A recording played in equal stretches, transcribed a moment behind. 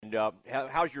And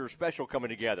how's your special coming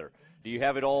together? Do you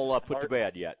have it all put to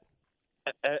bed yet?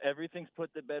 Everything's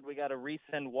put to bed. We got to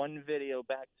resend one video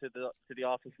back to the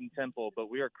office in Temple, but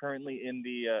we are currently in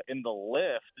the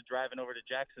lift driving over to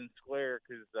Jackson Square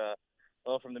because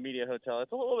from the media hotel,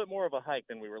 it's a little bit more of a hike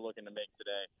than we were looking to make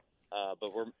today.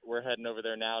 But we're heading over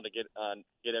there now to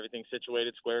get everything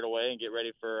situated, squared away, and get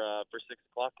ready for 6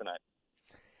 o'clock tonight.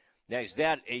 Now, is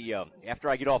that after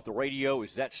I get off the radio,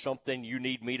 is that something you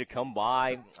need me to come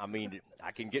by? I mean,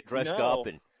 I can get dressed up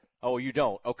and – oh, you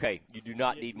don't? Okay. You do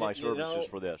not need my services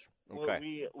for this.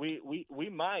 Okay. We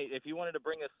might. If you wanted to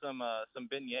bring us some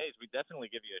beignets, we'd definitely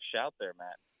give you a shout there,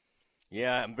 Matt.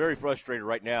 Yeah, I'm very frustrated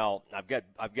right now. I've got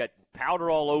powder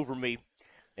all over me,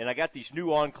 and I got these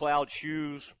new On Cloud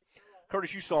shoes.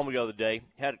 Kurtis, you saw me the other day.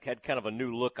 Had kind of a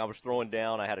new look I was throwing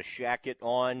down. I had a shacket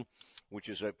on, which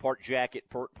is a part jacket,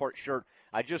 part shirt.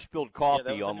 I just spilled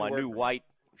coffee on my new white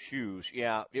shoes.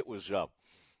 Yeah, it was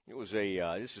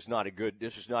this is not a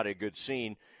good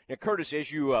scene. Now, Kurtis,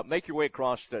 as you make your way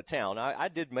across town, I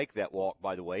did make that walk,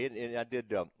 by the way, and I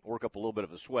did work up a little bit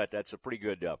of a sweat. That's a pretty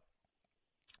good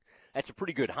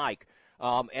hike.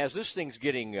 As this thing's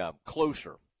getting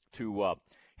closer to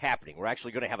happening, we're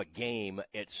actually going to have a game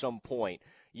at some point.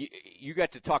 You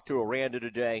got to talk to Aranda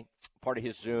today, part of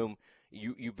his Zoom.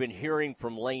 You've been hearing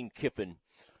from Lane Kiffin.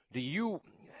 Do you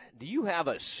have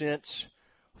a sense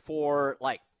for,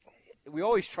 like, we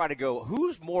always try to go,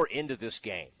 who's more into this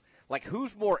game? Like,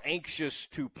 who's more anxious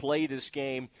to play this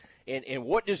game, and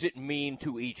what does it mean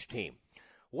to each team?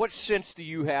 What sense do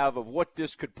you have of what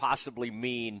this could possibly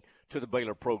mean to the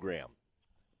Baylor program?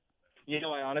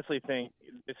 I honestly think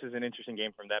this is an interesting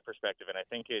game from that perspective, and I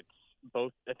think it's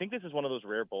both. I think this is one of those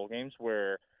rare bowl games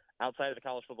where outside of the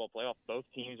college football playoff, both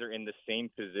teams are in the same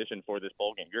position for this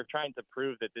bowl game. You're trying to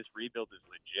prove that this rebuild is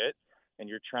legit, and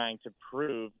you're trying to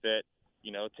prove that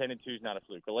 10-2 is not a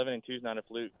fluke, 11-2 is not a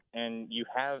fluke, and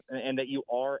that you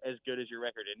are as good as your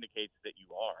record indicates that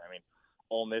you are. I mean,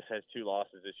 Ole Miss has 2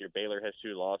 losses this year. Baylor has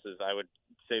 2 losses. I would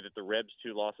say that the Rebs'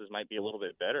 2 losses might be a little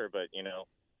bit better, but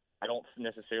I don't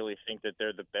necessarily think that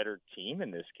they're the better team in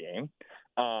this game.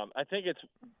 I think it's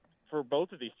for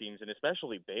both of these teams, and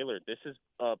especially Baylor, this is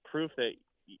proof that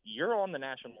you're on the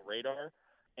national radar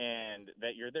and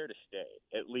that you're there to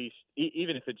stay, at least,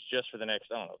 even if it's just for the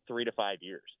next, 3 to 5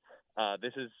 years.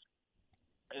 This is,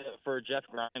 for Jeff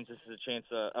Grimes, this is a chance,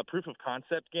 a proof of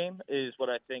concept game is what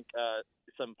I think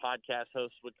some podcast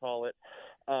hosts would call it.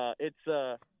 It's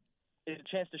a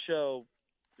chance to show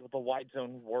the wide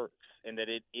zone works and that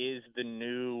it is the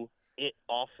new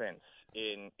offense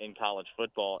in college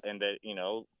football, and that,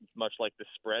 much like the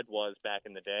spread was back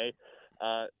in the day,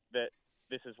 that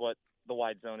this is what the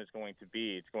wide zone is going to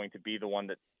be. It's going to be the one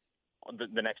that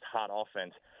the next hot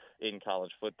offense in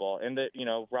college football. And that,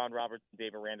 Ron Roberts and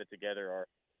Dave Aranda together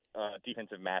are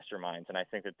defensive masterminds, and I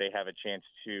think that they have a chance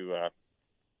to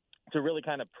really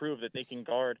kind of prove that they can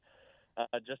guard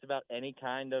just about any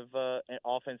kind of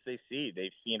offense they see.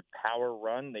 They've seen power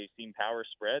run, they've seen power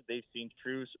spread, they've seen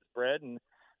true spread, and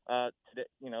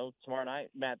tomorrow night,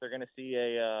 Matt, they're going to see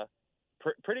a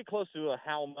pretty close to a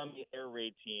Hal Mummy air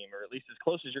raid team, or at least as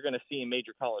close as you're going to see in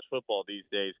major college football these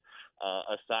days,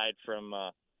 aside from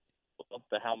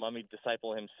the Hal Mummy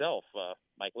disciple himself,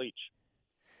 Mike Leach.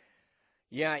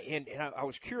 Yeah, and I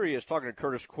was curious, talking to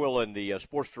Kurtis Quillin, the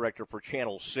sports director for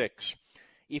Channel 6,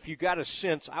 if you got a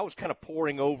sense, I was kind of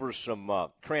poring over some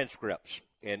transcripts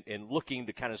and looking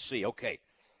to kind of see, okay,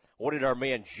 what did our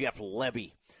man Jeff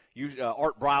Lebby,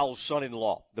 Art Briles'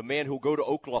 son-in-law, the man who'll go to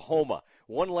Oklahoma,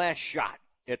 one last shot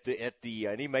at the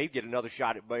and he may get another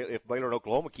shot if Baylor and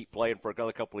Oklahoma keep playing for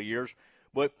another couple of years.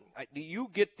 But do you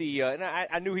get the and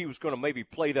I knew he was going to maybe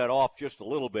play that off just a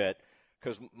little bit,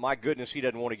 because, my goodness, he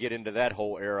doesn't want to get into that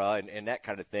whole era and that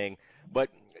kind of thing. But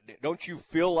don't you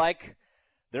feel like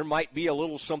there might be a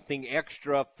little something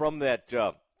extra from that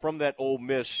Ole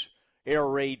Miss air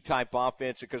raid type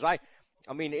offense? Because I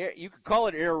mean, you could call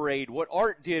it air raid. What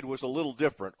Art did was a little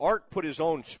different. Art put his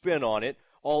own spin on it,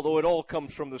 although it all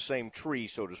comes from the same tree,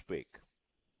 so to speak.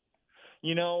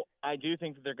 I do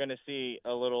think that they're going to see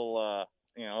a little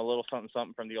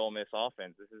something from the Ole Miss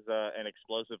offense. This is an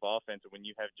explosive offense. When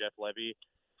you have Jeff Lebby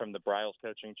from the Briles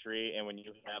coaching tree, and when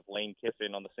you have Lane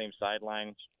Kiffin on the same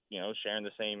sideline, sharing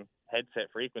the same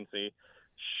headset frequency,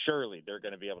 surely they're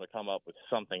going to be able to come up with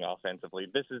something offensively.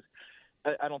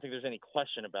 I don't think there's any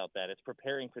question about that. It's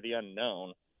preparing for the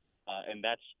unknown, and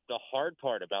that's the hard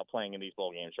part about playing in these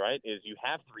bowl games, right, is you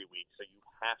have 3 weeks, so you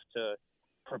have to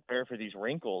prepare for these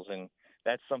wrinkles, and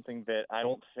that's something that I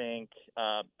don't think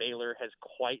Baylor has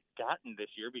quite gotten this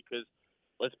year, because,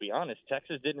 let's be honest,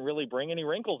 Texas didn't really bring any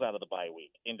wrinkles out of the bye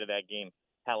week into that game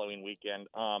Halloween weekend.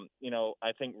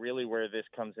 I think really where this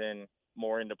comes in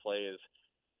more into play is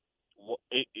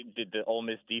did the Ole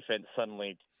Miss defense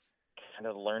suddenly kind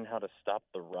of learn how to stop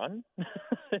the run?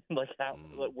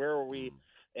 Where are we,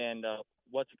 and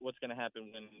what's going to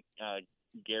happen when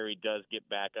Gary does get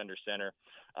back under center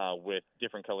with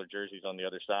different colored jerseys on the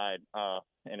other side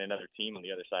and another team on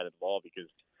the other side of the ball? Because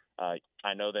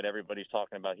I know that everybody's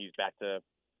talking about he's back to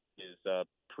his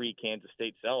pre-Kansas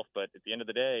State self, but at the end of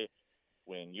the day,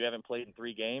 when you haven't played in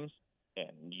 3 games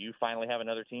and you finally have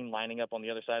another team lining up on the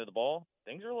other side of the ball,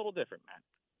 things are a little different, Matt.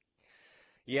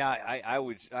 Yeah, I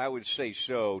would say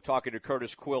so. Talking to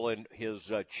Kurtis Quillin, his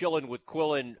Chillin' with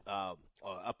Quillin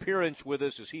appearance with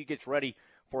us as he gets ready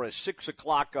for a 6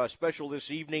 o'clock special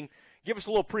this evening. Give us a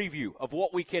little preview of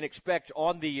what we can expect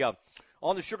on the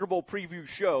Sugar Bowl preview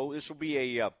show. This will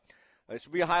be a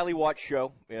highly watched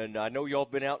show, and I know y'all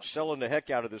have been out selling the heck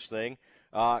out of this thing.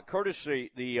 Kurtis,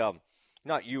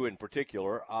 not you in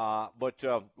particular, but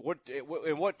what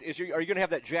is are you going to have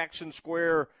that Jackson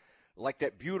Square, like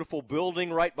that beautiful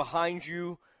building right behind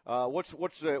you? What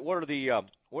are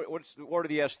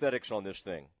the aesthetics on this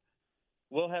thing?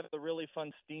 We'll have the really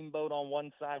fun steamboat on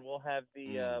one side. We'll have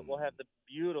the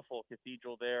beautiful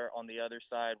cathedral there on the other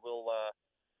side.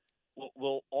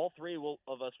 We'll all three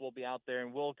of us will be out there,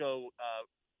 and we'll go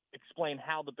explain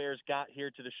how the Bears got here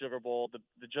to the Sugar Bowl.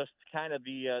 The just kind of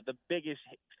the biggest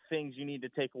things you need to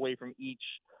take away from each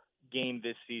game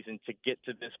this season to get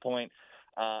to this point.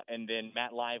 And then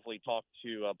Matt Lively talked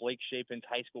to Blake Shapen's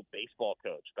high school baseball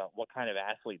coach about what kind of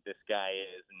athlete this guy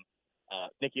is. And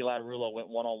Nikki Latarullo went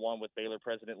one-on-one with Baylor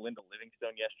president Linda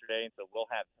Livingstone yesterday, and so we'll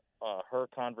have her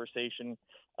conversation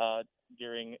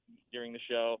during the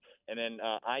show. And then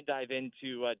I dive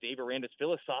into Dave Aranda's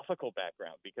philosophical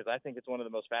background, because I think it's one of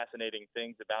the most fascinating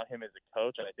things about him as a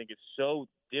coach, and I think it's so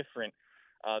different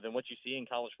than what you see in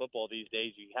college football these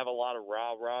days. You have a lot of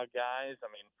rah-rah guys.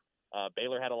 I mean,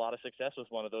 Baylor had a lot of success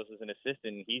with one of those as an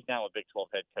assistant, and he's now a Big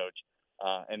 12 head coach.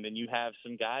 And then you have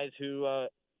some guys who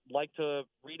like to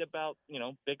read about,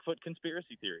 Bigfoot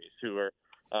conspiracy theories, who are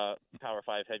Power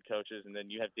 5 head coaches. And then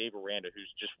you have Dave Aranda,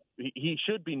 he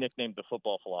should be nicknamed the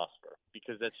football philosopher,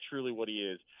 because that's truly what he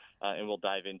is. And we'll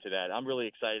dive into that. I'm really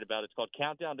excited about it. It's called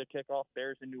Countdown to Kickoff,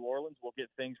 Bears in New Orleans. We'll get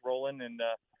things rolling and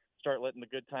start letting the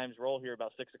good times roll here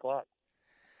about 6 o'clock.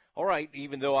 All right,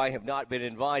 even though I have not been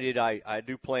invited, I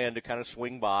do plan to kind of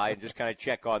swing by and just kind of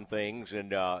check on things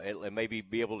and maybe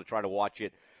be able to try to watch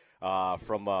it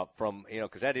from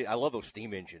because I love those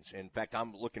steam engines. In fact,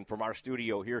 I'm looking from our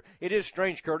studio here. It is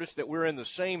strange, Kurtis, that we're in the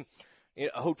same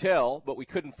hotel, but we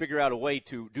couldn't figure out a way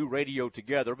to do radio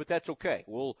together. But that's okay.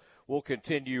 We'll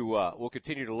continue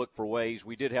to look for ways.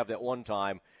 We did have that one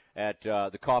time at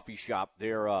the coffee shop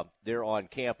there on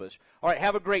campus. All right,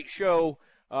 have a great show,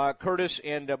 Kurtis.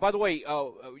 And by the way,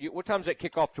 what time's that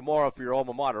kickoff tomorrow for your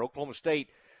alma mater, Oklahoma State?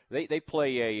 They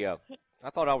play a. I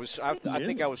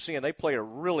think I was seeing they play a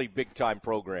really big time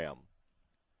program.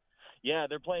 Yeah,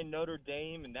 they're playing Notre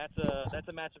Dame, and that's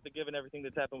a matchup that, given everything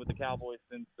that's happened with the Cowboys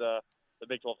since the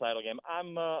Big 12 title game,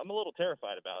 I'm a little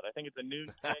terrified about. I think it's a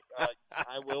noon kick.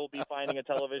 I will be finding a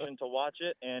television to watch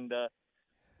it, and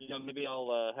maybe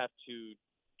I'll have to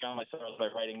drown my sorrows by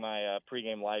writing my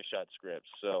pregame live shot script.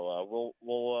 So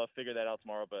we'll figure that out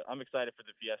tomorrow. But I'm excited for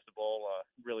the Fiesta Bowl.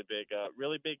 Really big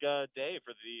day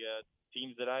for the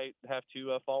teams that I have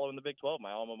to follow in the Big 12.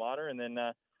 My alma mater, and then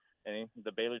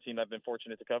the Baylor team I've been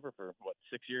fortunate to cover for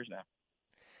 6 years now.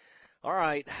 All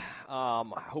right. I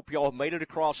hope you all made it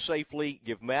across safely.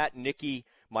 Give Matt and Nikki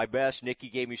my best. Nikki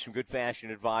gave me some good fashion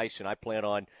advice, and I plan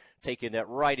on taking that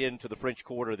right into the French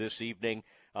Quarter this evening.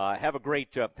 Have a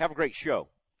great show.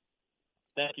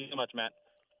 Thank you so much, Matt.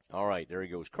 All right, there he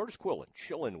goes. Kurtis Quillin,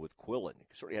 chilling with Quillin.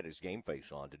 He sort of had his game face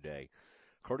on today.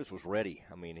 Kurtis was ready.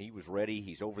 I mean, he was ready.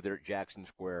 He's over there at Jackson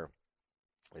Square.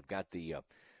 They've got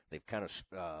they've kind of,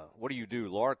 what do you do,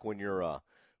 Lark, when you're a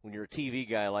TV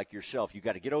guy like yourself? You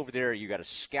got to get over there. You got to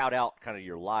scout out kind of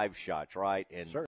your live shots, right? And